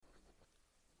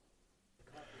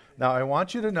Now, I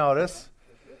want you to notice,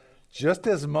 just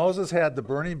as Moses had the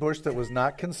burning bush that was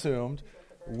not consumed,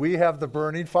 we have the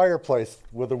burning fireplace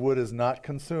where the wood is not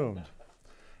consumed.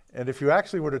 And if you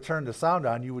actually were to turn the sound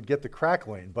on, you would get the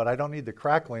crackling. But I don't need the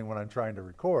crackling when I'm trying to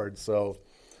record, so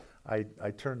I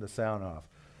turned the sound off.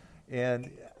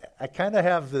 And I kind of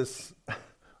have this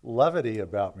levity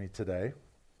about me today,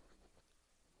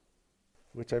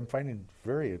 which I'm finding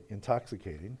very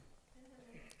intoxicating.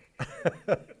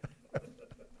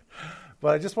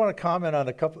 But I just want to comment on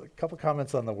a couple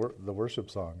comments on the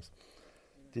worship songs.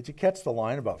 Did you catch the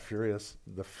line about furious,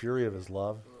 the fury of his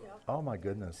love? Yeah. Oh my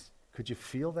goodness. Could you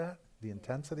feel that? The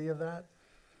intensity of that?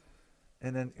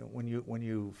 And then when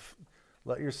you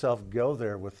let yourself go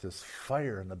there with this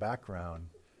fire in the background,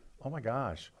 oh my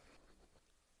gosh.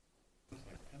 It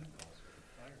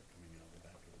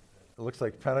looks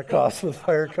like Pentecost with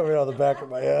fire coming out of the back of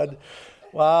my head.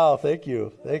 Wow, thank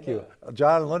you.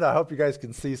 John and Linda, I hope you guys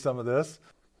can see some of this.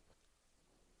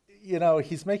 You know,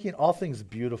 he's making all things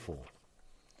beautiful.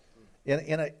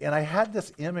 And I had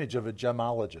this image of a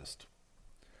gemologist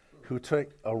who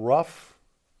took a rough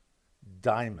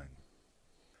diamond.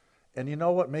 And you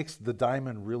know what makes the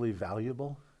diamond really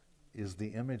valuable? Is the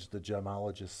image the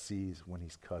gemologist sees when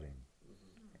he's cutting.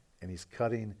 And he's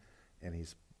cutting and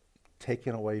he's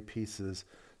taking away pieces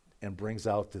and brings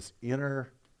out this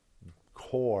inner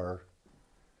core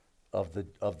of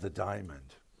the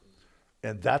diamond.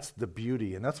 And that's the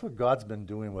beauty. And that's what God's been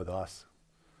doing with us.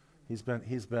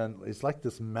 It's like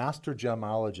this master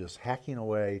gemologist hacking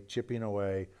away, chipping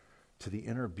away to the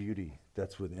inner beauty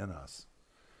that's within us.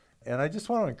 And I just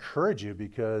want to encourage you,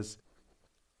 because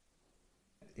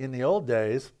in the old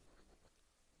days,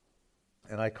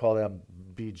 and I call them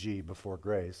BG, before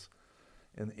grace,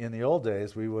 in the old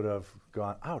days we would have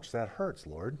gone, ouch, that hurts,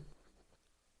 Lord.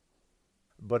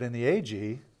 But in the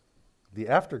AG, the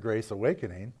after grace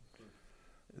awakening,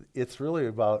 it's really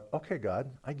about, okay, God,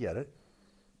 I get it.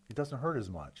 It doesn't hurt as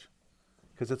much.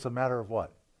 Because it's a matter of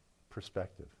what?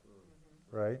 Perspective.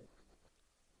 Right?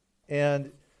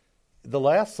 And the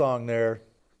last song there,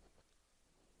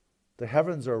 the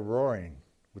heavens are roaring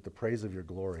with the praise of your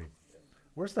glory.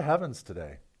 Where's the heavens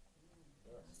today?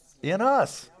 In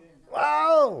us.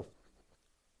 Wow!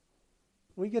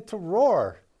 We get to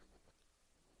roar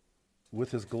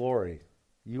with his glory.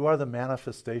 You are the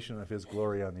manifestation of his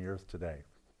glory on the earth today.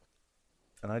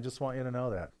 And I just want you to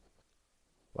know that.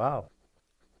 Wow.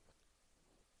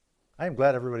 I am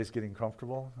glad everybody's getting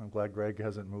comfortable. I'm glad Greg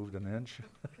hasn't moved an inch.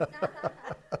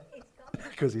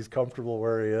 Because he's comfortable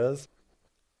where he is.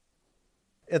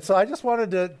 And so I just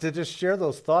wanted to just share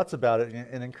those thoughts about it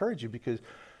and encourage you, because,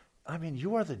 I mean,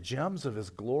 you are the gems of his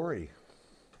glory.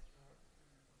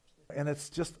 And it's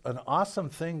just an awesome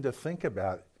thing to think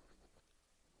about.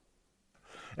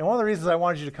 And one of the reasons I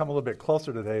wanted you to come a little bit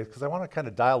closer today is because I want to kind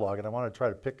of dialogue, and I want to try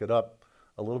to pick it up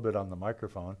a little bit on the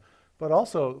microphone. But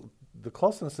also, the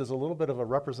closeness is a little bit of a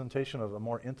representation of a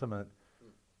more intimate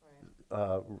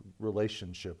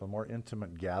relationship, a more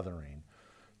intimate gathering.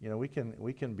 You know, we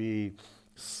can be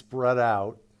spread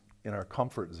out in our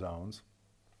comfort zones,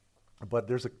 but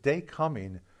there's a day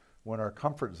coming when our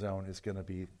comfort zone is going to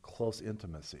be close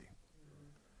intimacy,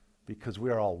 because we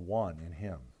are all one in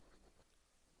him.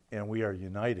 And we are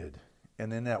united.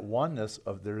 And in that oneness,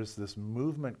 there is this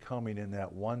movement coming in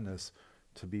that oneness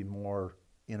to be more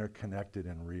interconnected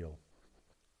and real.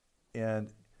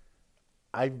 And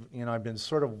I've been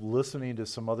sort of listening to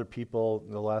some other people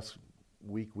in the last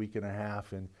week and a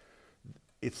half, and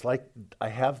it's like I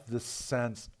have this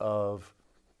sense of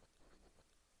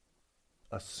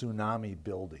a tsunami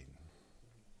building.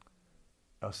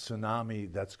 A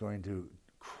tsunami that's going to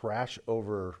crash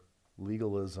over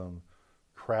legalism,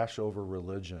 crash over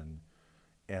religion,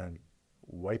 and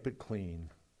wipe it clean,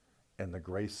 and the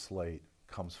grace slate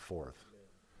comes forth.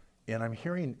 And I'm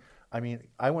hearing,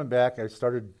 I went back, I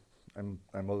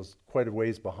was quite a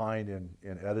ways behind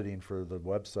in editing for the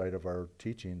website of our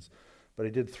teachings, but I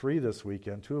did 3 this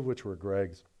weekend, 2 of which were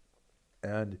Greg's.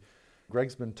 And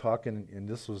Greg's been talking, and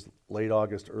this was late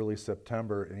August, early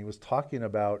September, and he was talking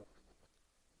about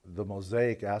the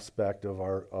Mosaic aspect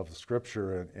of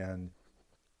Scripture and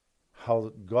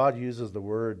how God uses the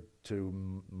Word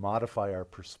to modify our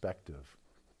perspective.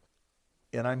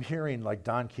 And I'm hearing like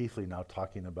Don Keithley now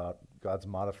talking about God's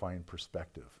modifying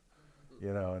perspective,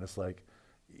 and it's like,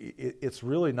 it's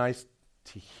really nice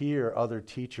to hear other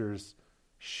teachers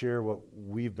share what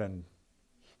we've been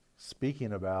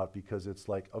speaking about, because it's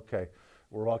like, okay,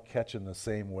 we're all catching the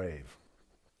same wave.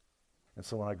 And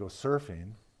so when I go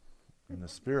surfing in the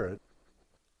Spirit,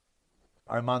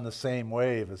 I'm on the same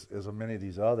wave as many of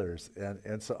these others.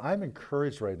 And so I'm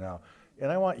encouraged right now.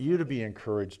 And I want you to be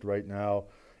encouraged right now.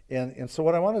 And so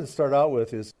what I wanted to start out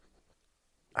with is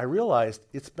I realized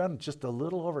it's been just a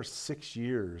little over 6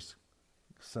 years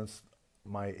since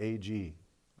my AG,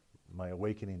 my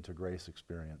Awakening to Grace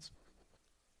experience.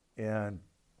 And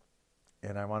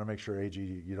I want to make sure AG,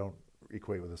 you don't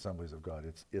equate with Assemblies of God.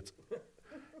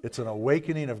 It's an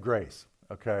awakening of grace,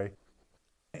 okay?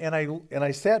 And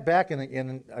I sat back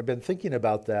and I've been thinking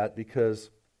about that because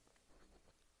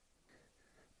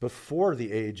before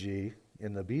the AG,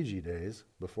 in the BG days,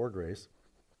 before grace,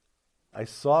 I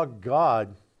saw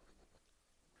God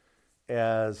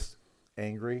as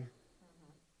angry,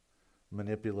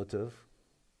 manipulative,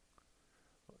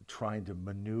 trying to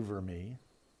maneuver me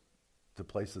to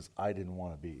places I didn't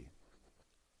want to be.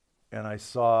 And I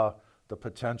saw the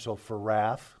potential for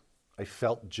wrath. I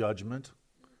felt judgment.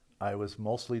 I was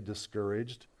mostly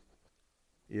discouraged.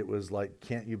 It was like,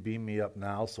 can't you beam me up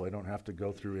now so I don't have to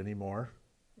go through any more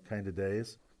kind of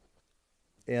days?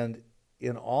 And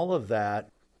in all of that,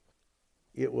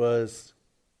 it was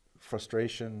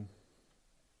frustration,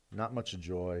 not much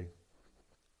joy.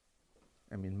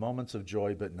 I mean, moments of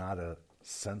joy, but not a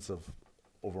sense of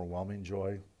overwhelming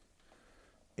joy.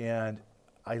 And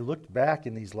I looked back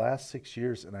in these last 6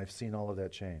 years and I've seen all of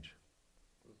that change.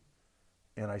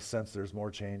 And I sense there's more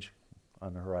change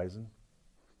on the horizon.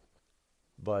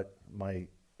 But my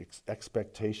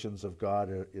expectations of God,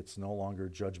 it's no longer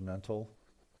judgmental.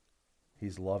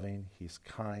 He's loving, he's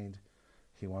kind,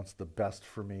 he wants the best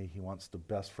for me, he wants the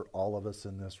best for all of us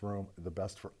in this room, the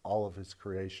best for all of his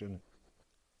creation.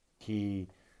 He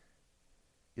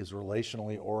is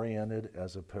relationally oriented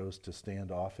as opposed to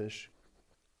standoffish.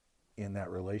 In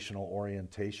that relational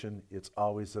orientation, it's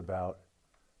always about,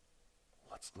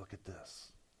 let's look at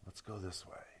this, let's go this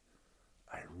way.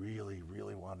 I really,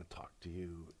 really want to talk to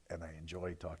you, and I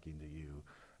enjoy talking to you,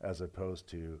 as opposed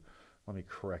to, let me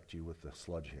correct you with the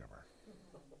sledgehammer.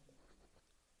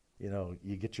 You know,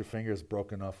 you get your fingers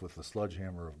broken off with the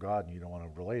sledgehammer of God, and you don't want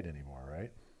to relate anymore,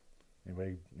 right?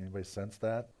 Anybody sense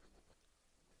that?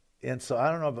 And so I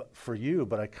don't know about for you,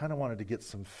 but I kind of wanted to get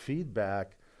some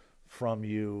feedback from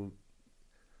you.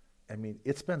 I mean,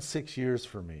 it's been 6 years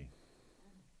for me.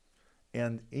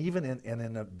 And even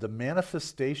in the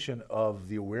manifestation of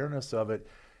the awareness of it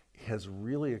has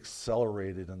really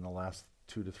accelerated in the last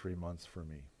 2 to 3 months for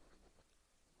me.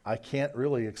 I can't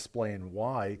really explain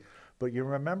why, but you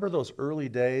remember those early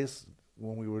days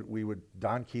when we would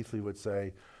Don Keithley would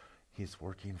say, he's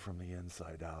working from the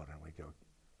inside out, and we go,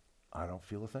 I don't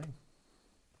feel a thing.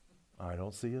 I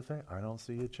don't see a thing. I don't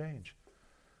see a change.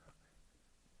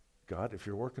 God, if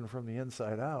you're working from the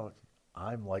inside out,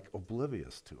 I'm like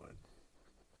oblivious to it.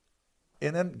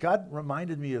 And then God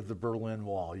reminded me of the Berlin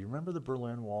Wall. You remember the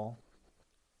Berlin Wall?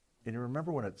 And you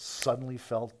remember when it suddenly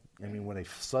when they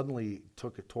suddenly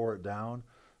tore it down,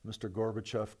 Mr.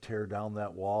 Gorbachev tear down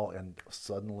that wall, and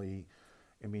suddenly,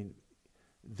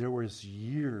 there was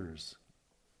years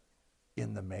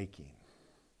in the making.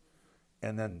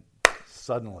 And then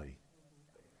suddenly,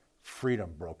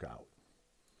 freedom broke out.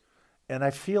 And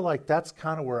I feel like that's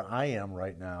kind of where I am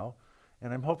right now.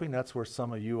 And I'm hoping that's where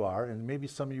some of you are, and maybe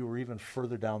some of you are even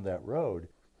further down that road.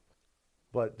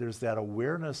 But there's that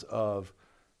awareness of,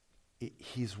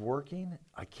 he's working.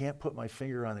 I can't put my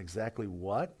finger on exactly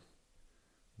what,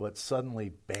 but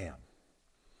suddenly, bam.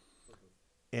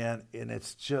 And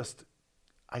it's just,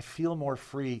 I feel more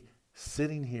free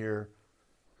sitting here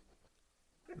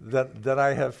than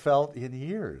I have felt in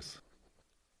years.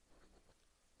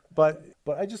 But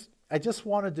I just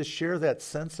wanted to share that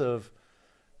sense of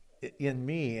in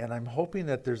me, and I'm hoping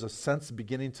that there's a sense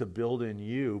beginning to build in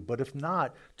you, but if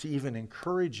not, to even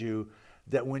encourage you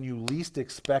that when you least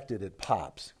expect it, it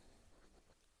pops.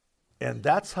 And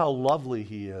that's how lovely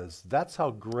he is. That's how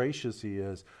gracious he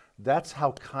is. That's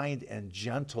how kind and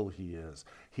gentle he is.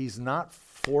 He's not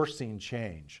forcing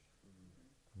change,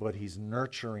 but he's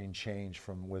nurturing change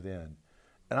from within.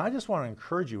 And I just want to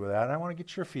encourage you with that, and I want to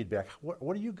get your feedback.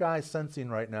 What are you guys sensing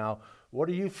right now? What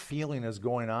are you feeling is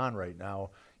going on right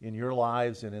now in your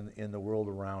lives and in the world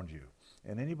around you?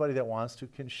 And anybody that wants to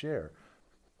can share.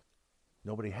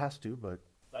 Nobody has to, but...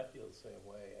 I feel the same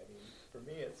way. I mean, for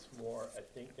me, it's more, I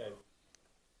think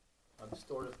I'm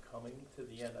sort of coming to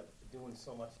the end. I'm doing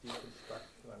so much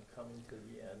deconstruction. I'm coming to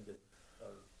the end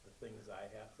of the things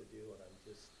I have to do, and I'm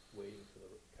just waiting for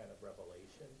the kind of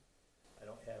revelation. I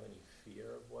don't have any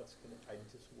fear of what's going to, I'm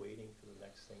just waiting for the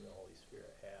next thing the Holy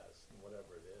Spirit has, and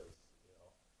whatever it is, you know.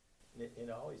 And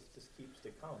it always just keeps to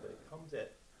come, but it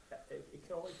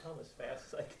can only come as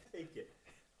fast as I can take it.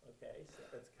 Okay, so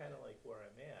that's kind of like where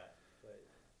I'm at, but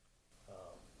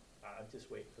I'm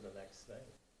just waiting for the next thing.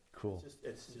 Cool.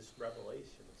 It's just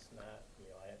revelation. It's not,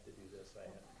 I have to do this, I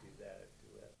have to do that, I have to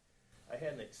do that. I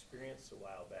had an experience a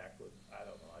while back with, I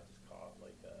don't know, I just call it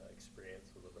like an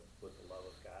experience with the love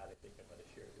of God. I think I might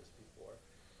have shared this before.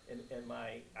 And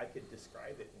I could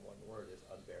describe it in one word as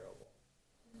unbearable,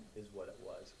 is what it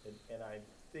was. And I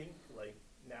think like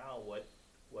now what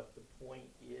the point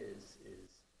is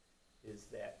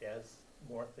that as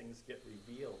more things get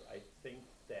revealed, I think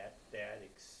that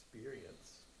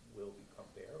experience will become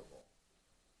bearable.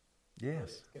 Yes. But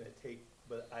it's going to take,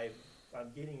 but I'm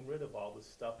getting rid of all the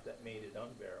stuff that made it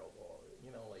unbearable.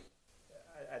 Like,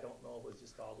 I don't know if it was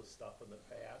just all the stuff in the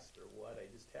past or what.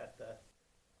 I just had to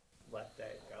let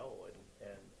that go.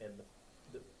 And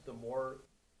the more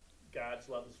God's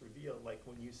love is revealed, like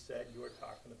when you said, you were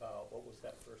talking about, what was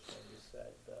that first one you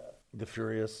said? The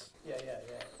Furious. Yeah,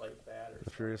 like that. Or The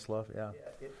Furious Love, yeah.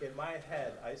 In my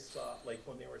head, I saw, like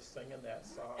when they were singing that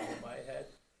song in my head,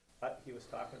 he was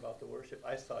talking about the worship.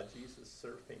 I saw Jesus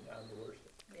surfing on the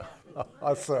worship. Yeah.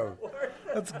 Awesome.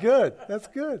 That's good. That's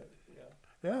good.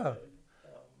 Yeah.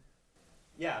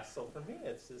 Yeah. So for me,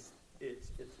 it's just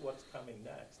it's what's coming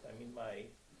next. I mean, my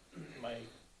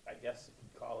I guess if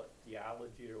you call it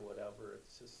theology or whatever,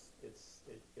 it's just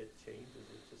it changes.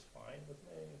 It's just fine with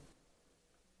me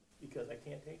because I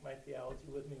can't take my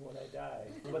theology with me when I die.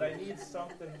 But I need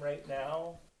something right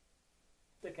now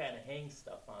to kind of hang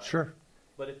stuff on. Sure.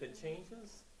 But if it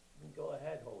changes, then go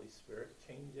ahead, Holy Spirit,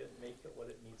 change it, make it what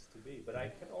it needs to be. But I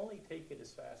can only take it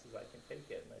as fast as I can take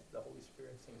it, and the Holy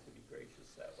Spirit seems to be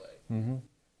gracious that way. Mm-hmm.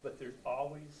 But there's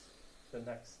always the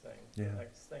next thing, the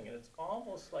next thing. And it's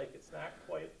almost like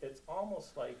it's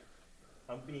almost like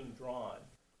I'm being drawn.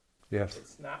 Yes.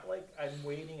 It's not like I'm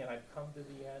waiting and I've come to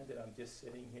the end and I'm just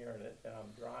sitting here and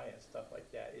I'm dry and stuff like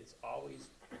that. There's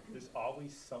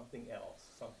always something else.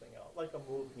 Like a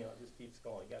movie, it just keeps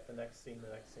going. You got the next scene,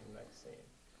 the next scene, the next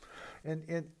scene.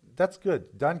 And that's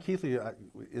good. Don Keithley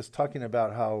is talking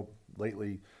about how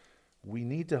lately we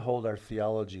need to hold our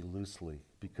theology loosely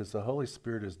because the Holy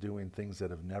Spirit is doing things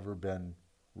that have never been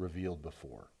revealed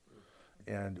before.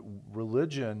 And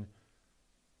religion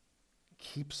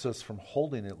keeps us from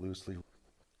holding it loosely.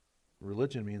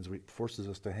 Religion means it forces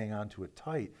us to hang on to it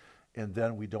tight, and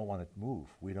then we don't want to move.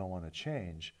 We don't want to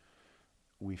change.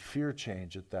 We fear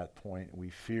change at that point.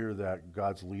 We fear that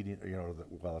God's leading,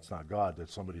 well, it's not God, that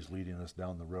somebody's leading us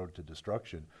down the road to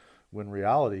destruction. When in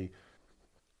reality,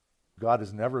 God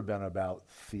has never been about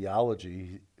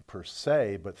theology per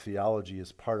se, but theology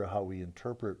is part of how we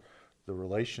interpret the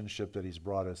relationship that he's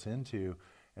brought us into.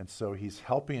 And so he's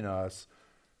helping us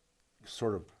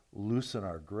sort of loosen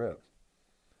our grip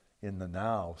in the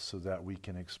now so that we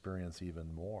can experience even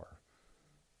more.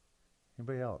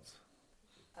 Anybody else?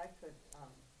 I could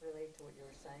relate to what you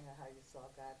were saying of how you saw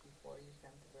God before you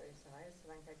came to grace, and I just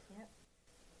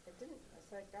think it's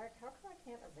like, God, how come I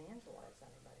can't evangelize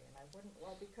anybody? And I wouldn't,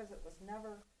 because it was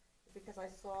never, because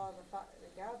I saw the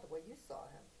God the way you saw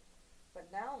him. But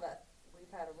now that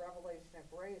we've had a revelation of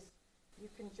grace, you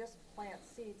can just plant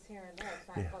seeds here and there. It's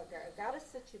not like, I've got to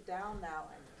sit you down now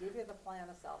and give you the plan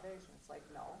of salvation. It's like,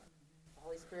 no. The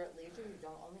Holy Spirit leads you. You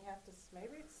don't only have to,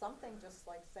 maybe it's something just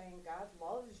like saying God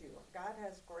loves you. God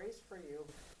has grace for you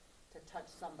to touch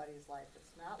somebody's life.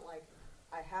 It's not like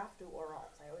I have to or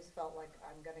else. I always felt like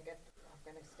I'm going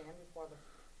to stand before the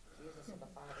Jesus or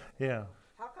the Father. Yeah.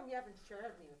 How come you haven't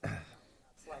shared me with them?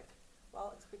 It's like,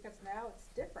 well, it's because now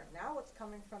it's different. Now it's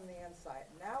coming from the inside.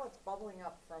 Now it's bubbling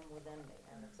up from within me.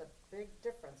 And it's a big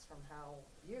difference from how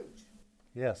huge.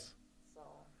 Yes. So.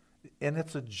 And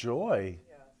it's a joy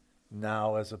Yes.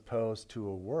 now as opposed to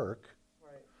a work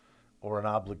Right. or an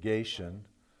obligation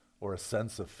or a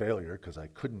sense of failure because I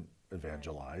couldn't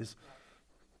evangelize.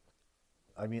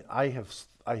 Right. I mean, I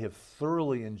have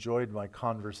thoroughly enjoyed my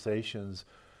conversations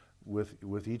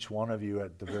with each one of you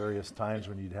at the various times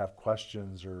when you'd have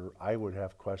questions or I would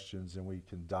have questions and we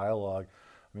can dialogue.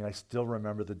 I mean, I still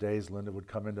remember the days Linda would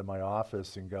come into my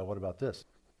office and go, what about this?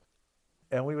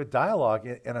 And we would dialogue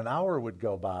and an hour would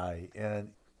go by and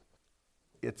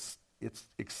it's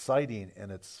exciting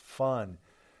and it's fun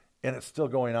and it's still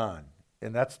going on.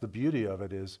 And that's the beauty of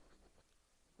it is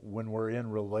when we're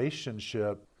in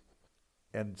relationship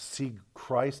and see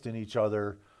Christ in each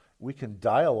other, we can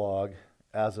dialogue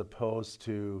as opposed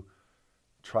to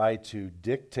try to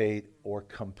dictate or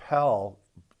compel,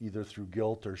 either through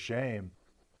guilt or shame,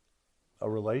 a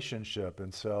relationship.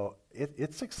 And so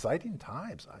it's exciting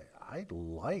times. I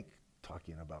like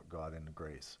talking about God and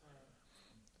grace.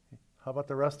 How about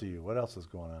the rest of you? What else is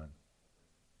going on?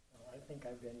 Well, I think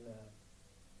I've been,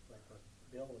 like what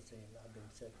Bill was saying, I've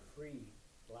been set free,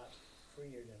 a lot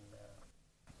freer than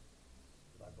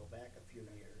if I go back a few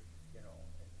years, and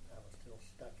I still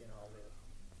stuck in all this.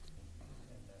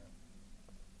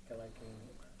 And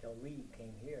till we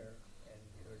came here and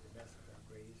we heard the message on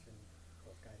grace and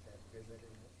those guys that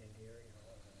visited in here, you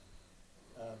know.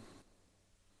 And,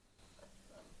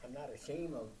 I'm not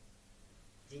ashamed of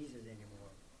Jesus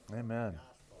anymore. Amen.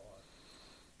 Gospel.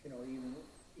 You know,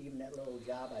 even that little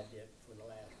job I did for the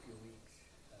last few weeks,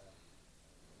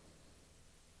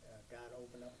 God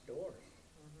opened up doors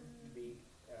to be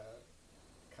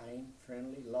kind,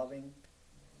 friendly, loving,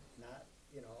 not,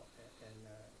 you know, and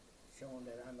showing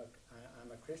that I'm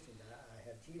a Christian, that I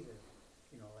have Jesus,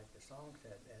 you know, like the song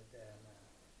said, and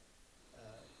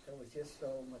it was just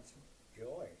so much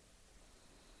joy,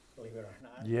 believe it or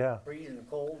not. Yeah. Freezing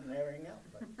cold and everything else,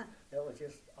 but that was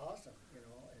just awesome, you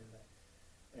know.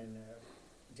 And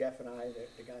Jeff and I,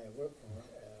 the guy I work for,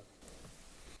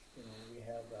 you know,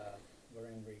 we're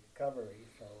in recovery,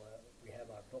 so we have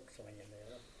our books laying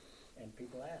there, and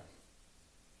people ask,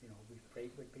 you know, we've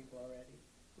prayed with people already,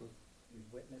 we've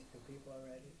witnessed to people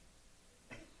already.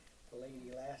 The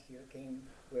lady last year came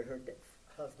with her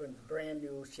husband's brand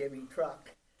new Chevy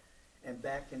truck and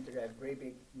backed into that great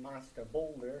big monster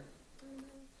boulder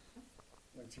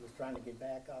when she was trying to get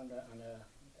back on a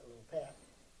little path.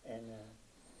 And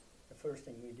the first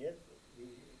thing we did, we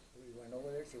went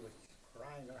over there. She was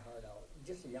crying her heart out.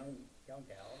 Just a young gal, you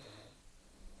know.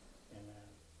 And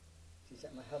she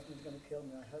said, "My husband's going to kill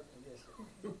me. My husband just,"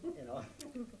 you know.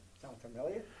 Sound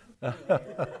familiar?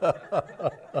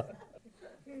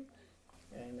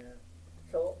 And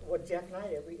so what Jeff and I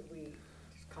did, we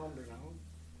just calmed her down.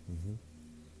 Mm-hmm.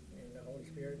 And the Holy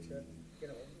Spirit said, you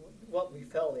know, what we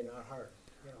felt in our heart,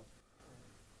 you know.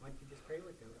 Why don't you just pray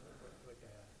with the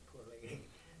poor lady?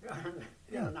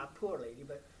 You know, not poor lady,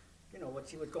 but, you know, what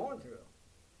she was going through.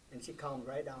 And she calmed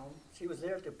right down. She was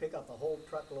there to pick up a whole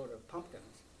truckload of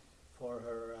pumpkins for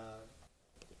her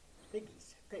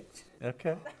pigs.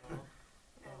 Okay.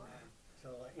 So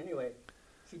anyway,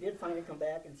 she did finally come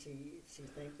back, and she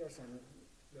thanked us, and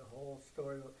the whole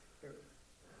story.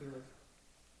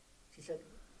 She said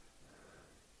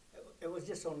it was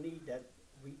just so neat that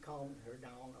we calmed her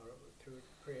down or through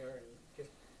prayer and just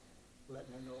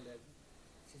letting her know that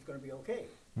she's going to be okay,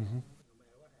 Mm-hmm. no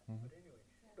matter what happens. But anyway,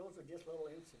 those are just little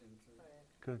incidents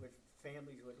Good. with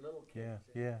families with little Yeah,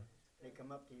 kids. And yeah, they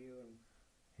come up to you and.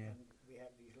 yeah. And we have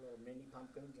these little mini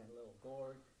pumpkins and little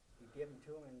gourd. You give them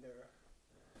to them, and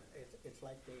it's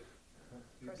like you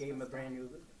gave them a brand new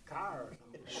car or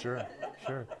something. Sure,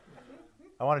 sure.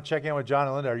 I want to check in with John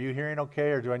and Linda. Are you hearing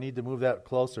okay, or do I need to move that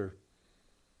closer?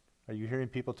 Are you hearing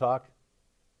people talk?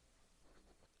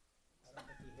 I don't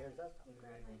think he hears us.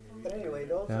 But anyway,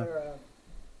 those Yeah. are,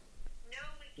 No,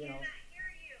 we you know. cannot hear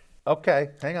you. Okay,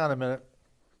 hang on a minute.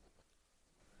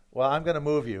 Well, I'm going to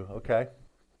move you, okay?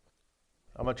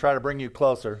 I'm going to try to bring you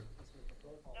closer.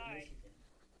 Sorry.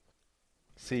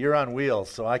 See, you're on wheels,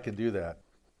 so I can do that.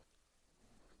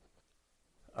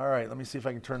 All right, let me see if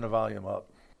I can turn the volume up.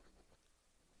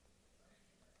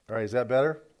 All right, is that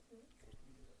better?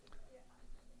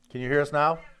 Can you hear us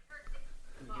now?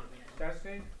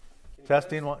 Testing?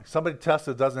 Testing. Somebody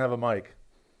tested doesn't have a mic.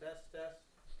 Test. Can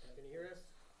you hear us?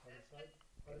 Hey,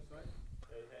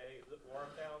 is it warm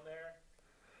down there?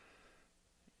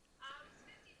 It was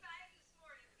 55 this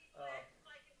morning. People acted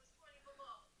like it was 20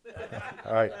 below.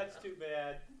 All right. That's too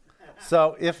bad.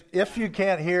 So if you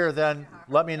can't hear, then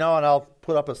let me know and I'll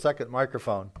put up a second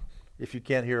microphone if you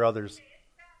can't hear others.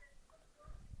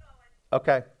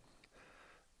 Okay.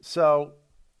 So,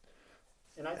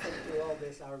 And I think through all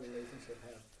this, our relationship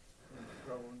has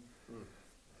grown.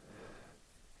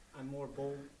 I'm more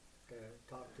bold to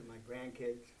talk to my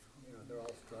grandkids. You know, they're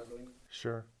all struggling.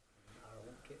 sure. Our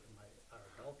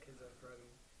adult kids are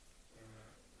struggling, and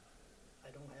I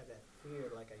don't have that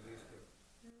fear like I used to.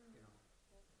 You know.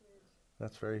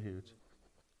 That's very huge.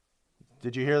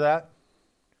 Did you hear that?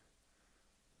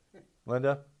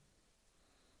 Linda?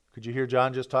 Could you hear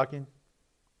John just talking?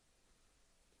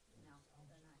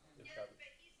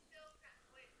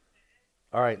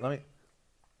 All right, let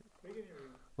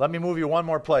me move you one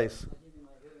more place.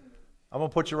 I'm going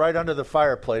to put you right under the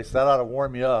fireplace. That ought to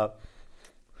warm you up.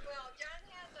 Well, John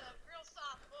has a real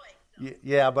soft voice. So.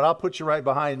 Yeah, but I'll put you right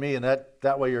behind me, and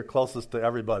that way you're closest to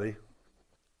everybody.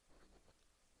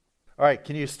 All right,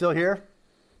 can you still hear?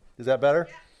 Is that better?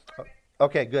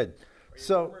 Okay, good.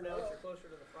 So, Warmer now that you're closer to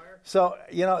the fire? So,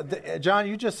 you know, John,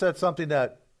 you just said something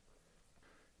that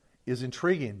is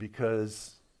intriguing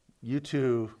because you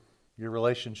two, your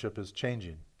relationship is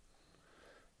changing,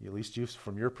 at least you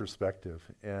from your perspective,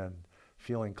 and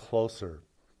feeling closer.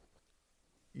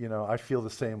 You know, I feel the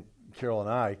same, Carol and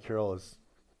I. Carol is,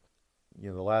 you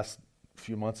know, the last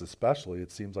few months especially,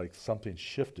 it seems like something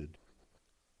shifted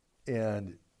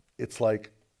And it's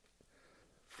like,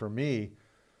 for me,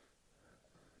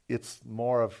 it's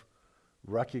more of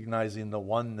recognizing the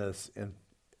oneness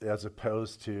as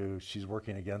opposed to she's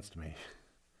working against me,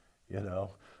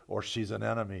 or she's an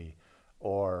enemy,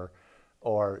 or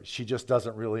she just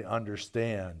doesn't really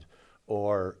understand,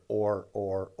 or.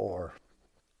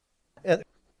 And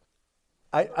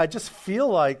I just feel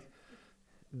like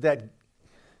that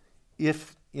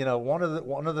if, one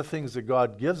of the things that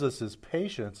God gives us is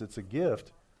patience. It's a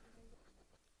gift.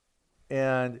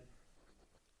 And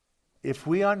if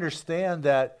we understand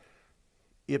that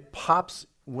it pops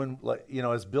when,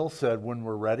 as Bill said, when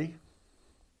we're ready,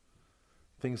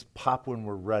 things pop when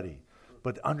we're ready.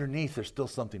 But underneath, there's still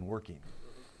something working.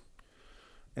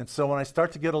 And so when I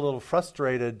start to get a little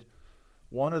frustrated,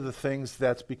 one of the things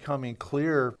that's becoming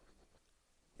clear,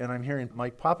 and I'm hearing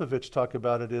Mike Popovich talk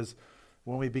about it, is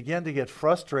when we begin to get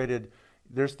frustrated,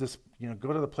 there's this,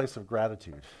 go to the place of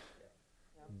gratitude.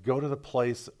 Go to the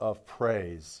place of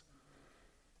praise,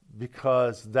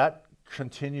 because that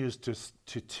continues to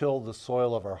till the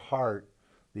soil of our heart,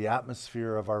 the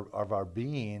atmosphere of our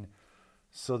being,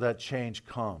 so that change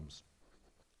comes.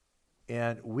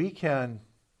 And we can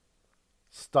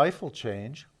stifle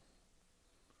change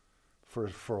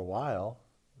for a while,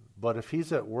 but if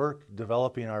he's at work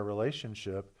developing our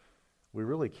relationship, we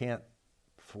really can't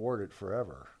thwart it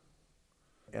forever.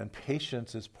 And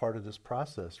patience is part of this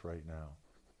process right now.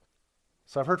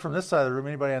 So I've heard from this side of the room.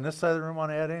 Anybody on this side of the room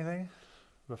want to add anything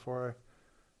before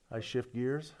I shift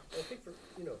gears? I think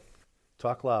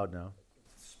Talk loud now.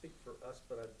 speak for us,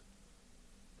 but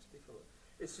I'd speak for,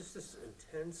 it's just this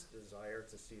intense desire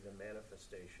to see the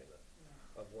manifestation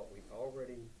of what we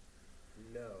already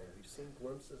know. We've seen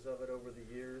glimpses of it over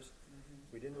the years.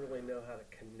 We didn't really know how to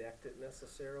connect it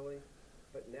necessarily,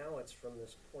 but now it's from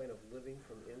this point of living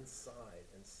from inside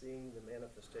and seeing the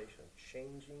manifestation of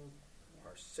changing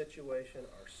our situation,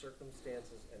 our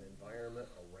circumstances, and environment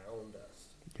around us.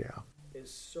 Yeah.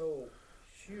 Is so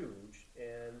huge,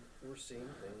 and we're seeing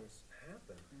things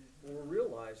happen. We're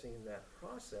realizing in that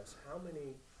process how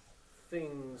many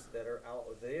things that are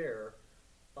out there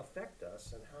affect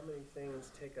us and how many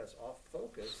things take us off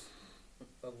focus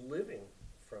of living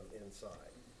from inside.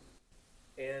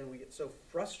 And we get so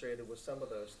frustrated with some of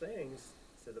those things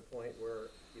to the point where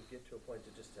you get to a point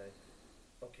to just say,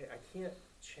 okay, I can't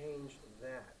change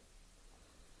that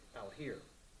out here.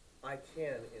 I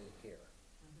can in here.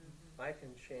 I can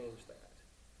change that.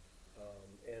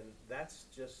 And that's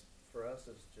just, for us,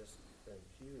 it's just been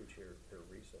huge here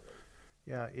recently.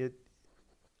 Yeah,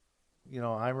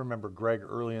 I remember Greg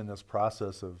early in this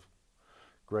process of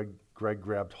Greg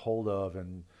grabbed hold of,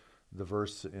 and the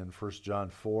verse in 1 John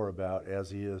 4 about as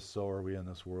he is, so are we in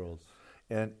this world.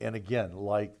 And again,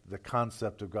 like the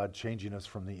concept of God changing us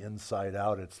from the inside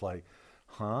out, it's like,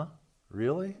 huh?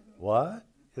 Really? What?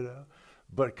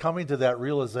 But coming to that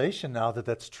realization now that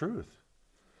that's truth.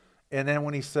 And then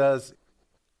when he says,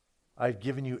 I've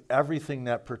given you everything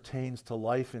that pertains to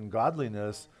life and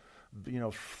godliness,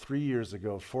 3 years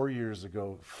ago, 4 years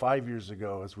ago, 5 years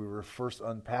ago, as we were first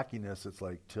unpacking this, it's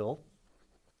like, tilt.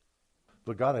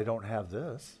 But God, I don't have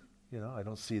this. I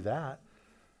don't see that.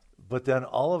 But then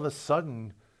all of a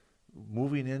sudden,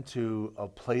 moving into a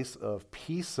place of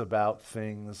peace about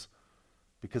things,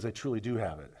 because I truly do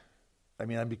have it. I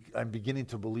mean, I'm beginning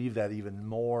to believe that even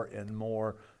more and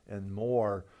more and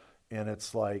more. And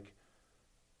it's like,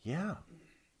 yeah.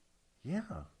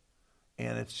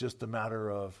 And it's just a matter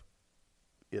of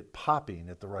it popping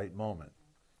at the right moment.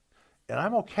 And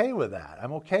I'm okay with that.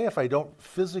 I'm okay if I don't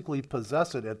physically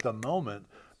possess it at the moment,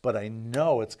 but I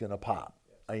know it's going to pop.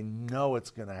 I know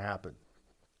it's going to happen.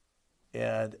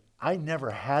 And I never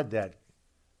had that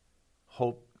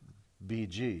Hope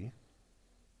BG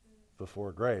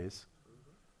before Grace.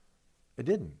 I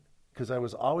didn't, because I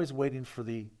was always waiting for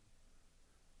the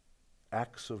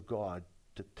acts of God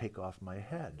to take off my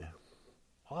head.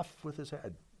 Off with his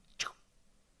head.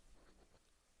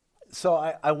 So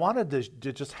I wanted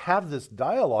to just have this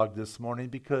dialogue this morning,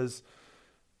 because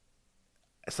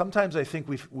sometimes I think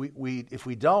we if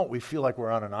we don't, we feel like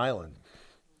we're on an island.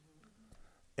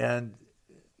 And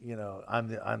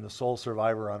I'm the sole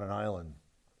survivor on an island,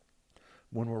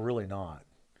 when we're really not.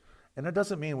 And it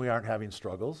doesn't mean we aren't having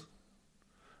struggles.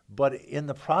 But in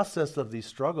the process of these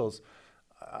struggles,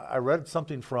 I read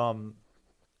something from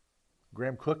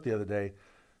Graham Cook the other day.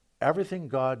 Everything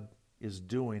God is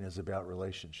doing is about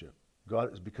relationship.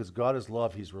 Because God is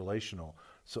love, he's relational.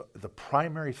 So the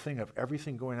primary thing of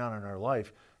everything going on in our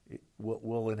life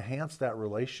will enhance that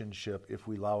relationship if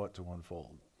we allow it to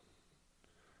unfold.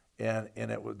 And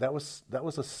that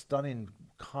was a stunning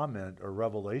comment or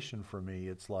revelation for me.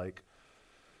 It's like,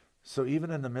 So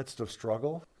even in the midst of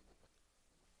struggle,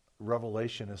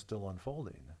 revelation is still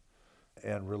unfolding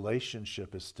and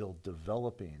relationship is still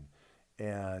developing.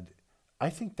 And I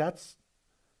think that's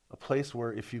a place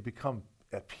where if you become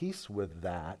at peace with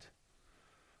that,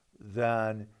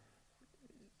 then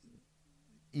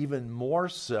even more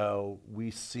so we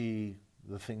see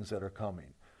the things that are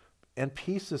coming. And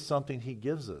peace is something he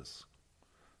gives us.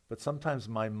 But sometimes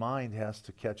my mind has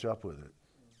to catch up with it.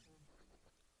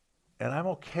 And I'm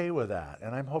okay with that.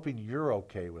 And I'm hoping you're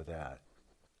okay with that.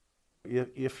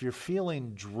 If you're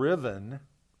feeling driven,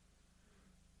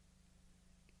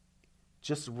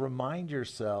 just remind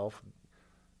yourself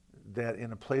that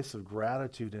in a place of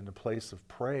gratitude, in a place of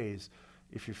praise,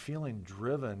 if you're feeling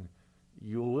driven,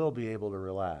 you will be able to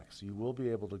relax. You will be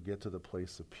able to get to the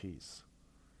place of peace.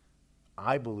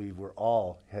 I believe we're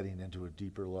all heading into a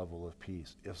deeper level of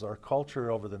peace. As our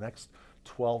culture over the next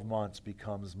 12 months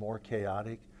becomes more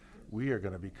chaotic, we are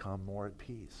going to become more at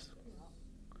peace.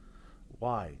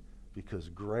 Why? Because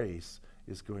grace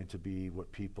is going to be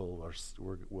what people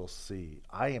will see.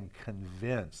 I am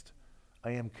convinced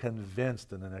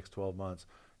in the next 12 months,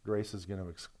 grace is going to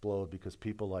explode because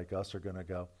people like us are going to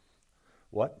go,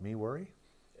 what, me worry?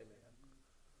 Amen.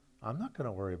 I'm not going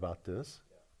to worry about this.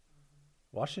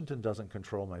 Washington doesn't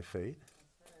control my fate.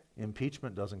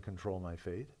 Impeachment doesn't control my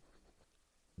fate.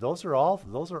 Those are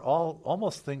all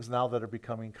almost things now that are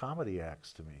becoming comedy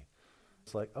acts to me.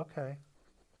 It's like, okay,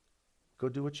 go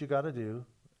do what you got to do.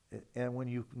 And when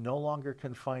you no longer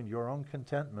can find your own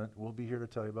contentment, we'll be here to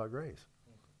tell you about grace.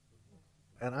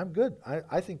 And I'm good.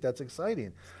 I think that's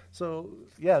exciting. So,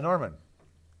 yeah, Norman.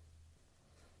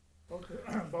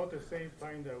 About the same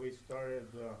time that we started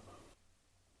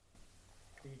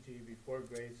PG Before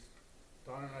Grace,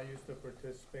 Don and I used to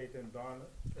participate in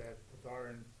at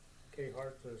Darren K.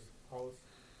 Hartzer's house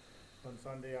on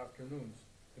Sunday afternoons.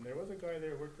 And there was a guy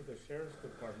there who worked with the sheriff's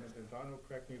department, and Don will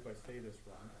correct me if I say this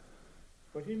wrong,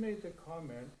 but he made the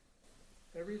comment,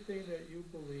 everything that you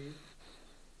believe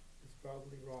is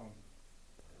probably wrong.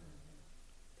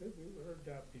 We heard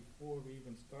that before we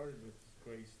even started with this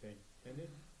grace thing, and it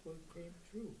came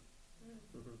true.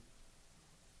 Mm-hmm.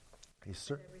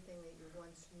 Everything that you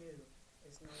once knew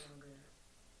is no longer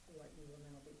what you will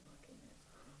now be walking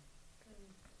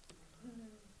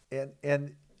in.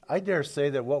 And I dare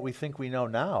say that what we think we know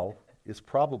now is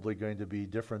probably going to be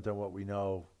different than what we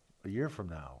know a year from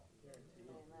now.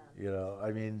 You know,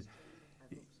 I mean,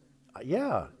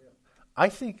 yeah. I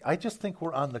just think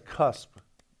we're on the cusp,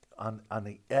 on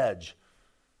the edge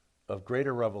of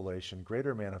greater revelation,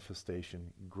 greater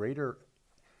manifestation, greater.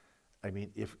 I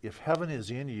mean, if heaven is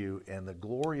in you and the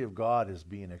glory of God is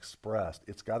being expressed,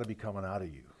 it's got to be coming out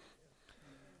of you.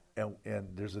 And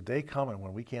there's a day coming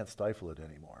when we can't stifle it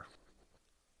anymore.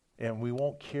 And we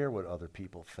won't care what other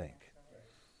people think.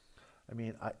 I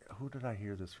mean, who did I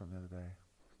hear this from the other day?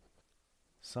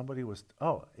 Somebody was,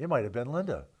 it might have been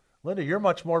Linda. Linda, you're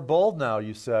much more bold now,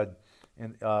 you said,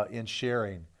 in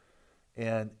sharing.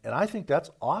 And I think that's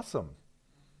awesome.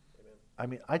 I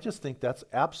mean, I just think that's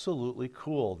absolutely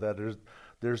cool that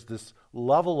there's this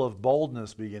level of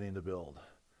boldness beginning to build.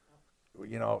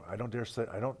 You know, I don't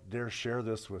dare share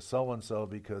this with so and so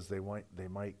because they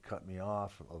might cut me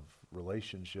off of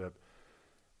relationship.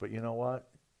 But you know what?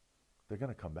 They're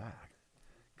going to come back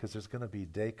because there's going to be a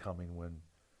day coming when,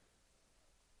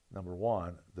 number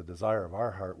one, the desire of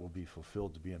our heart will be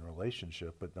fulfilled to be in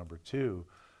relationship. But number two,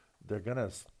 they're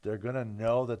gonna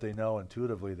know that they know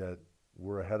intuitively that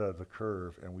we're ahead of the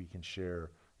curve and we can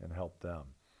share and help them.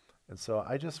 And so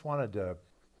I just want to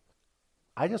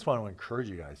encourage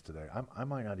you guys today. I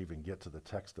might not even get to the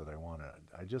text that I wanted.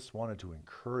 I just wanted to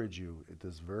encourage you at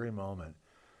this very moment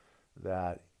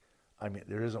that, I mean,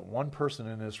 there isn't one person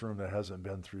in this room that hasn't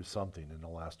been through something in the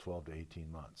last 12 to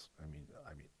 18 months. I mean,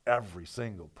 every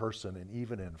single person, and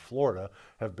even in Florida,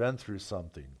 have been through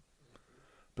something.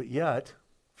 But yet,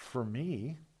 for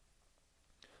me,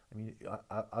 I mean,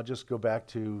 I'll just go back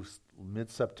to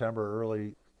mid-September,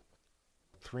 early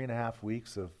 3.5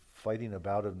 weeks of fighting a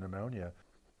bout of pneumonia.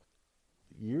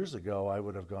 Years ago, I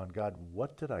would have gone, God,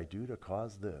 what did I do to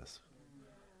cause this?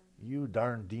 You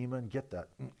darn demon, get that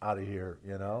out of here,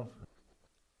 you know?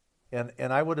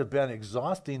 And I would have been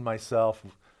exhausting myself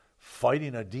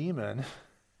fighting a demon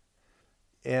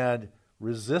and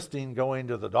resisting going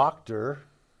to the doctor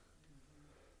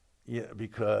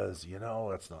because,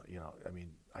 that's not, I mean,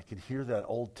 I could hear that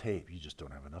old tape. You just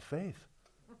don't have enough faith.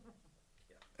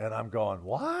 And I'm going,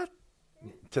 what?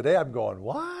 Today I'm going,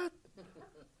 what?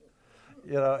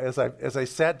 As I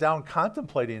sat down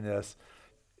contemplating this,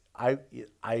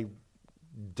 I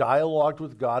dialogued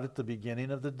with God at the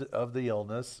beginning of the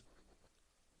illness,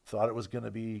 thought it was going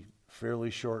to be fairly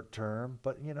short term,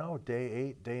 but day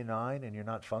 8, day 9, and you're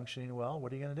not functioning well,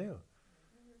 what are you going to do?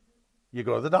 You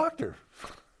go to the doctor,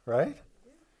 right?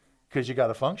 Because you got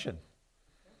to function.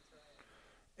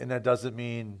 And that doesn't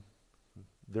mean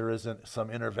there isn't some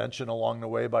intervention along the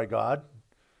way by God.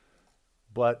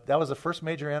 But that was the first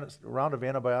major round of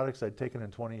antibiotics I'd taken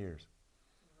in 20 years.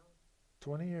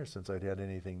 20 years since I'd had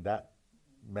anything that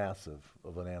massive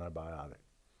of an antibiotic.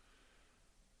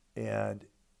 And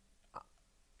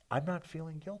I'm not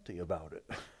feeling guilty about it.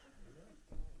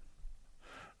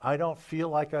 I don't feel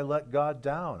like I let God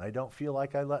down. I don't feel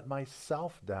like I let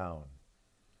myself down.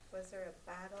 Was there a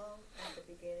battle at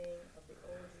the beginning of the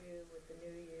old you with the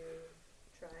new you,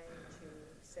 trying to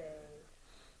say,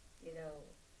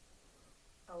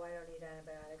 oh, I don't need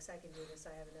antibiotics, I can do this,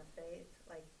 I have enough faith?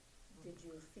 Like, did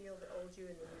you feel the old you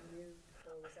and the new you,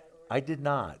 or was that already? I did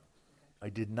not. I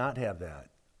did not have that.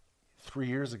 3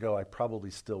 years ago, I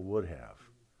probably still would have.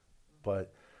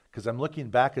 But, because I'm looking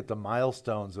back at the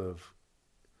milestones of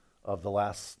the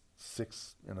last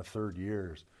 6 1/3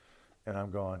 years, and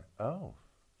I'm going, oh,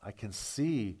 I can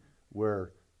see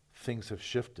where things have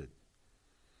shifted,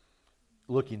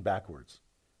 looking backwards.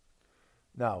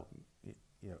 Now,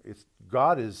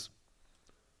 God is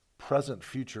present,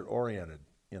 future oriented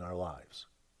in our lives.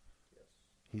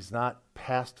 He's not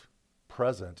past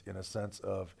present in a sense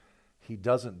of he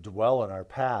doesn't dwell in our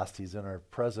past. He's in our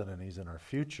present and he's in our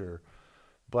future,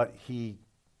 but he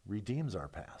redeems our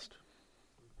past.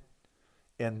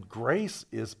 And grace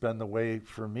has been the way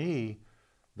for me.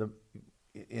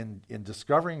 In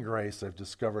discovering grace, I've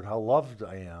discovered how loved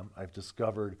I am. I've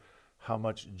discovered how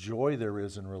much joy there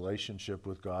is in relationship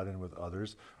with God and with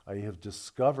others. I have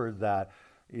discovered that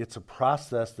it's a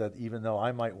process that even though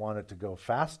I might want it to go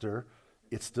faster,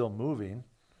 it's still moving.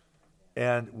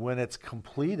 And when it's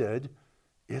completed,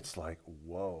 it's like,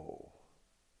 whoa.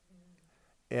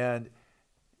 And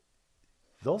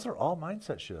those are all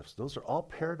mindset shifts. Those are all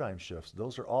paradigm shifts.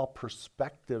 Those are all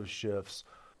perspective shifts,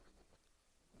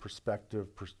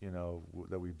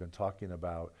 that we've been talking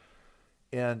about.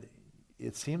 And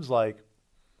it seems like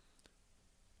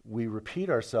we repeat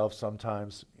ourselves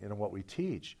sometimes in what we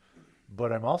teach,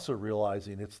 but I'm also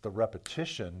realizing it's the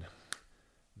repetition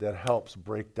that helps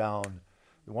break down.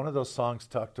 One of those songs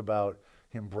talked about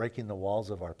him breaking the walls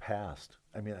of our past.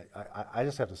 I mean, I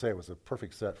just have to say it was a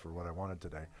perfect set for what I wanted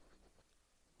today.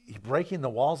 Breaking the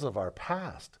walls of our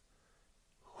past.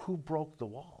 Who broke the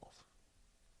walls?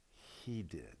 He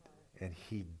did, and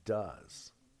he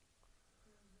does.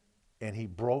 And he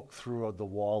broke through the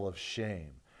wall of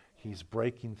shame. He's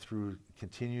breaking through,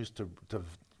 continues to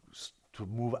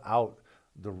move out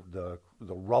the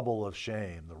rubble of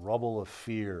shame, the rubble of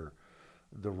fear,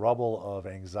 the rubble of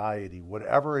anxiety,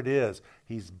 whatever it is,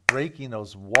 he's breaking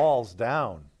those walls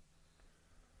down.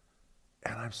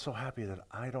 And I'm so happy that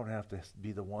I don't have to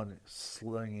be the one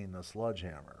slinging the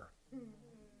sledgehammer,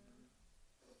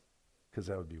 because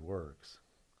that would be works.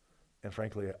 And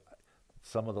frankly,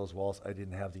 some of those walls I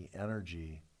didn't have the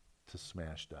energy to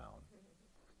smash down.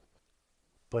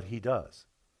 But he does.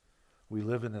 We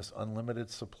live in this unlimited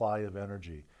supply of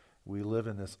energy. We live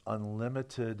in this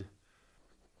unlimited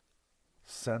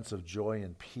sense of joy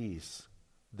and peace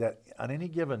that on any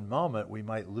given moment we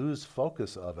might lose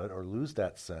focus of it or lose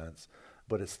that sense,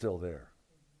 but it's still there.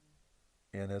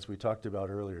 And as we talked about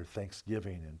earlier,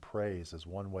 thanksgiving and praise is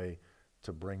one way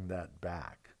to bring that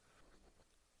back.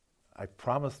 I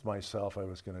promised myself I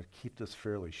was going to keep this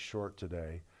fairly short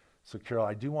today. So Carol,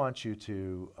 I do want you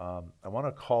to, I want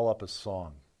to call up a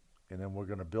song, and then we're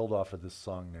going to build off of this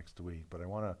song next week, but I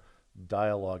want to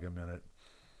dialogue a minute.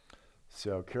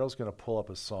 So Carol's going to pull up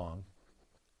a song.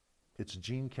 It's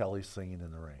Gene Kelly, Singing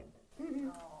in the Rain. Oh, I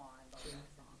love that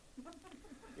song. One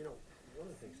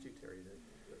of the things too, Terry,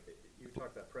 that you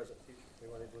talked about present future.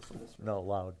 You want to listen to this? No,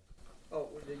 loud. Oh,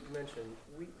 you mentioned,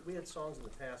 we had songs in the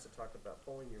past that talked about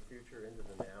pulling your future into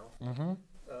the now. Mm-hmm.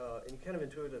 And you kind of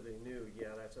intuitively knew, yeah,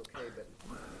 that's okay, but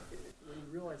when you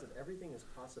realize that everything is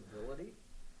possibility,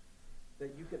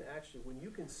 that you can actually, when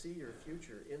you can see your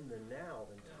future in the now,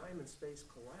 then time and space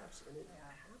collapse, and it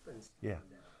happens Yeah.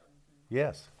 now.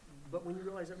 Yes. But when you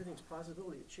realize everything's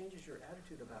possibility, it changes your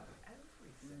attitude about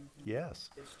everything. Yes.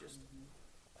 It's just,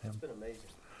 it's been amazing.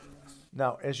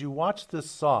 Now, as you watch this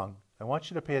song, I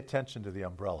want you to pay attention to the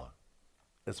umbrella,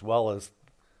 as well as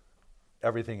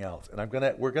everything else. And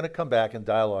we're gonna come back and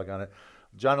dialogue on it.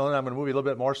 John and Lynn, I'm gonna move you a little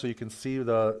bit more so you can see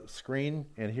the screen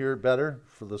and hear better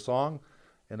for the song,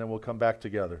 and then we'll come back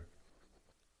together.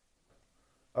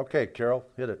 Okay, Carol,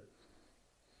 hit it.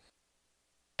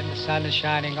 And the sun is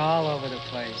shining all over the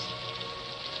place.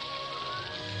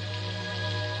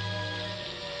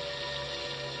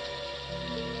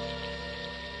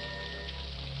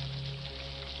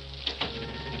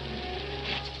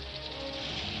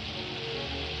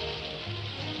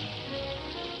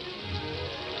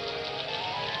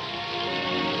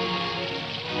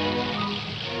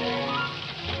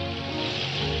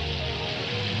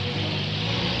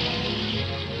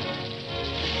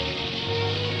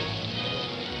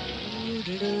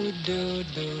 I'm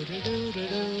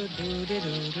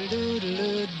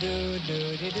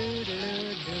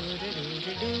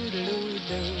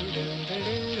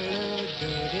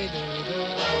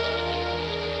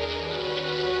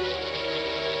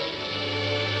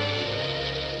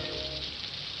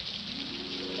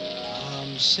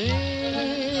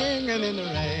singing in the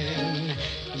rain,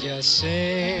 just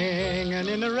singing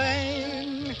in the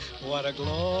rain. What a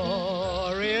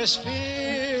glorious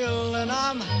feeling,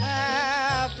 I'm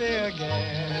happy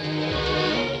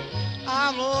again.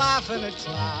 I'm laughing at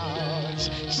clouds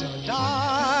so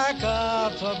dark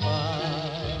up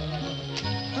above.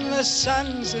 The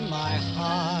sun's in my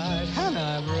heart and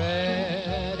I'm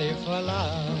ready for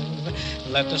love.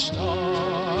 Let the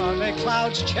stormy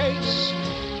clouds chase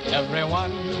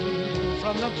everyone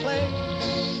from the place.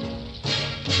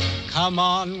 Come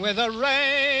on with the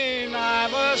rain,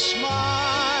 I've a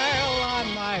smile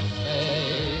on my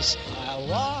face. I'll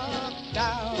walk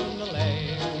down the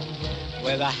lane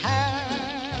with a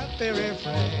happy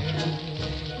refrain,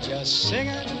 just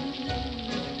singing,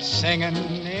 singing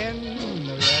in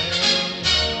the rain,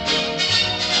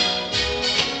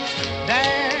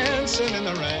 dancing in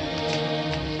the rain.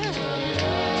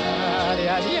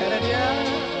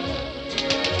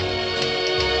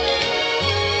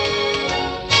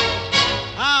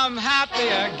 I'm happy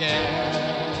again.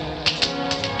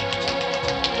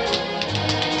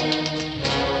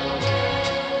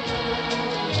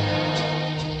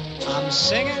 I'm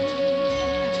singing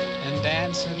and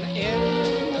dancing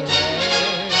in the rain.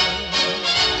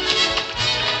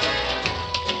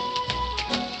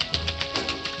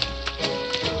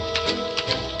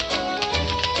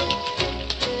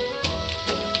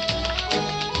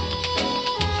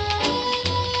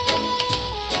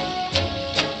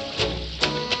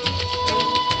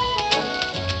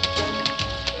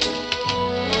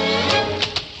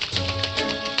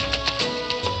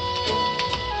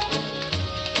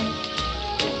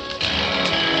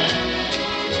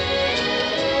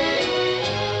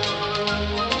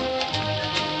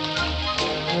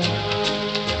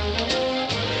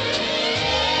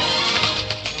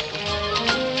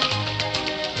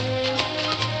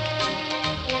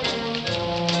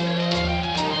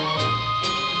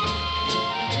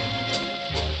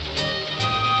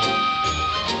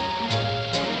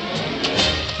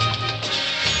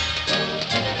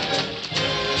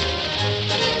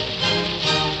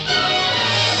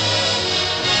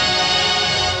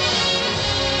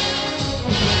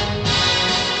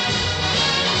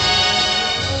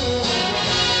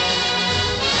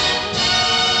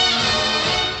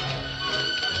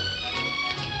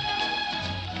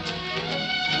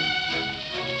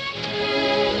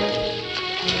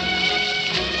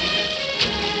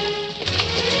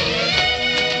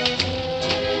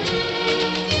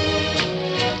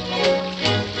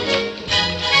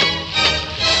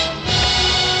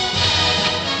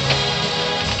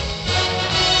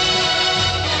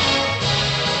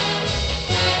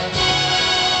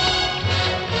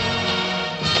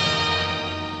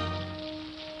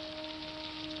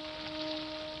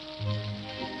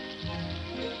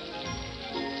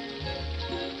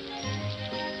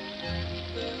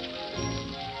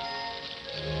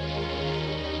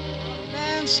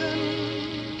 Dancing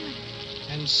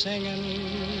and singing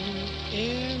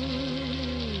in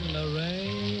the rain.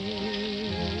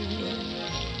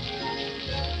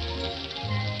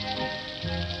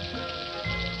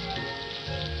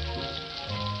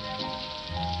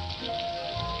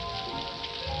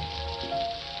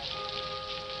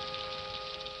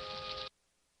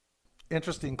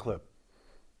 Interesting clip.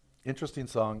 Interesting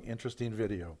song, interesting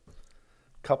video.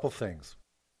 Couple things.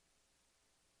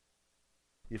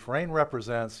 If rain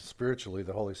represents spiritually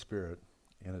the Holy Spirit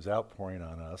and is outpouring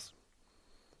on us,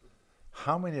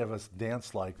 how many of us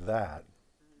dance like that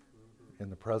in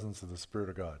the presence of the Spirit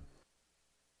of God?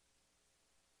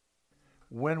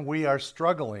 When we are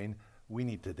struggling, we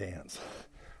need to dance.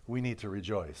 We need to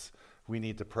rejoice. We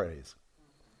need to praise.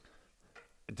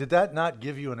 Did that not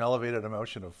give you an elevated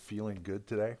emotion of feeling good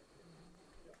today?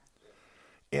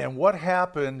 And what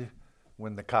happened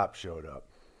when the cop showed up?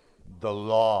 The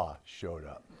law showed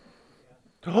up.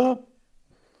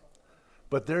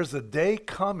 But there's a day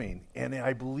coming, and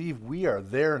I believe we are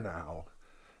there now.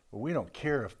 We don't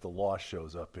care if the law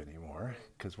shows up anymore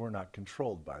because we're not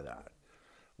controlled by that.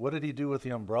 What did he do with the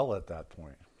umbrella at that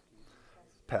point?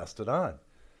 Passed it on.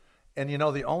 And you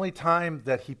know, the only time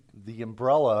that the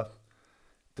umbrella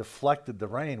deflected the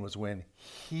rain was when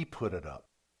he put it up.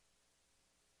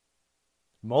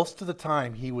 Most of the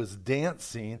time he was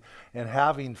dancing and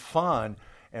having fun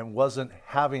and wasn't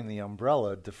having the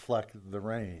umbrella deflect the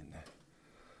rain.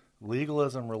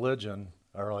 Legalism, religion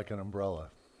are like an umbrella.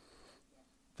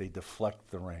 They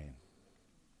deflect the rain.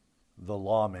 The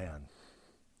lawman,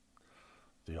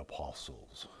 the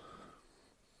apostles,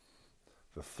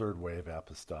 the third wave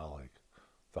apostolic,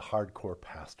 the hardcore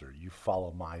pastor, you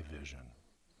follow my vision.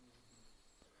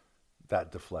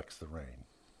 That deflects the rain.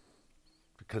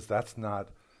 Because that's not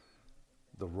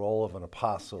the role of an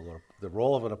apostle. Or the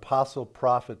role of an apostle,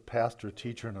 prophet, pastor,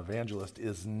 teacher, and evangelist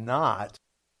is not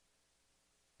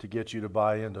to get you to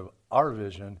buy into our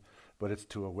vision, but it's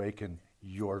to awaken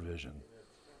your vision.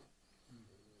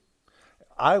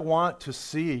 I want to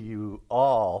see you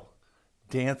all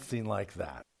dancing like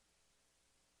that.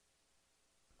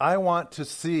 I want to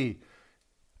see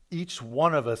each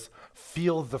one of us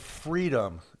feel the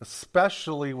freedom,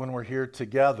 especially when we're here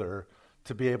together,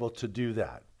 to be able to do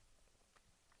that.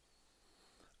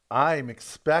 I'm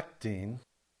expecting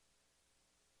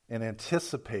and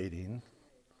anticipating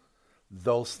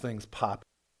those things popping.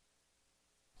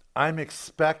 I'm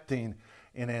expecting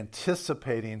and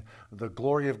anticipating the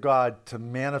glory of God to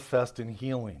manifest in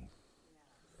healing,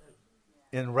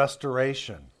 in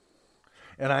restoration.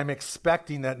 And I'm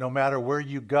expecting that no matter where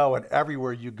you go and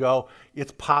everywhere you go,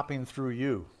 it's popping through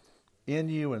you, in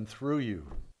you and through you.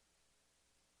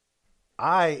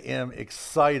 I am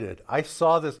excited. I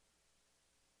saw this.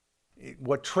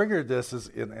 What triggered this is,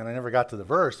 and I never got to the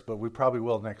verse, but we probably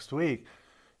will next week.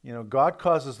 You know, God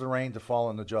causes the rain to fall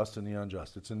on the just and the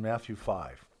unjust. It's in Matthew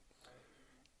 5.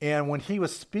 And when he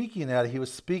was speaking that, he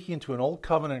was speaking to an old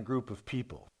covenant group of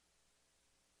people.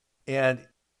 And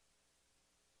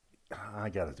I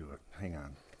got to do it. Hang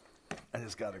on. I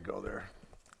just got to go there.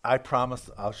 I promise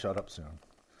I'll shut up soon.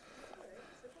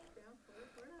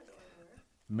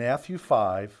 Matthew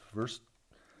 5, verse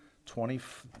 20,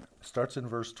 starts in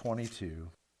verse 22.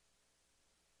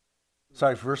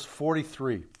 Sorry, verse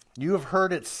 43. You have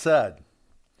heard it said,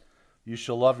 you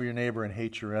shall love your neighbor and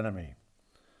hate your enemy.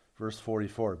 Verse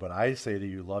 44, but I say to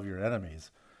you, love your enemies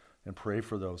and pray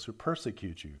for those who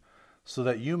persecute you, so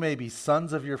that you may be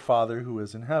sons of your Father who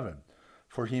is in heaven.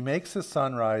 For he makes his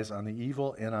sun rise on the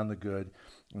evil and on the good,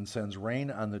 and sends rain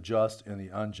on the just and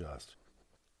the unjust.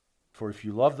 For if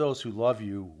you love those who love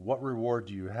you, what reward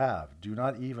do you have? Do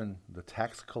not even the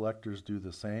tax collectors do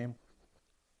the same?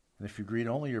 And if you greet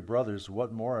only your brothers,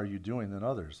 what more are you doing than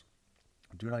others?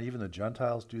 Do not even the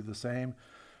Gentiles do the same?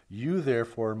 You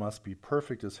therefore must be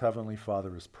perfect as Heavenly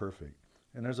Father is perfect.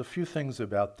 And there's a few things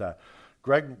about that.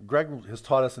 Greg has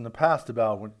taught us in the past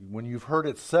about when you've heard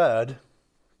it said,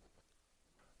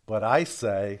 but I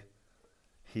say,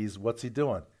 what's he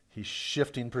doing? He's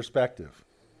shifting perspective.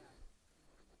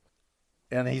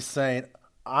 And he's saying,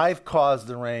 I've caused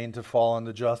the rain to fall on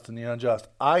the just and the unjust.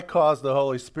 I caused the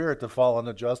Holy Spirit to fall on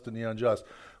the just and the unjust.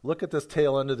 Look at this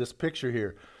tail end of this picture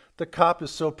here. The cop is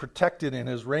so protected in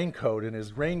his raincoat and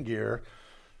his rain gear,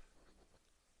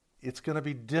 it's going to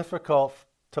be difficult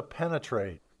to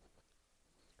penetrate,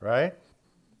 right?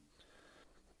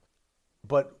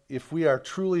 But if we are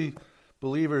truly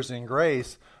believers in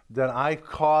grace, then I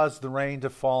cause the rain to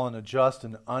fall on the just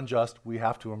and unjust we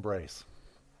have to embrace.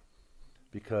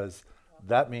 Because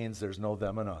that means there's no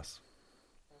them and us.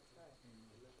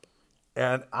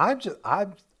 And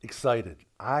I'm excited.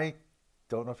 I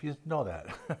don't know if you know that.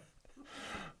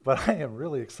 But I am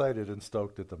really excited and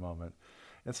stoked at the moment.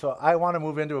 And so I want to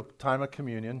move into a time of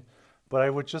communion, but I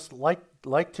would just like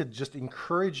to just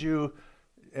encourage you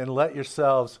and let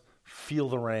yourselves feel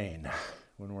the rain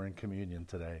when we're in communion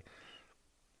today.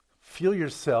 Feel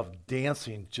yourself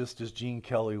dancing just as Gene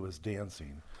Kelly was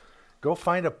dancing. Go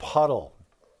find a puddle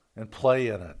and play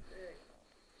in it.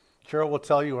 Carol will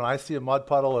tell you when I see a mud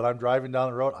puddle and I'm driving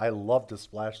down the road, I love to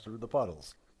splash through the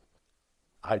puddles.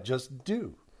 I just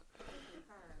do.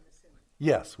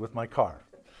 Yes, with my car.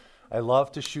 I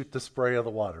love to shoot the spray of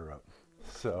the water up.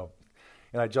 So,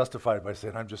 and I justify it by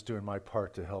saying I'm just doing my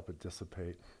part to help it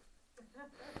dissipate.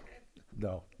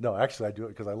 No, actually I do it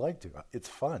because I like to. It's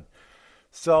fun.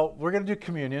 So we're going to do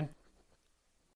communion.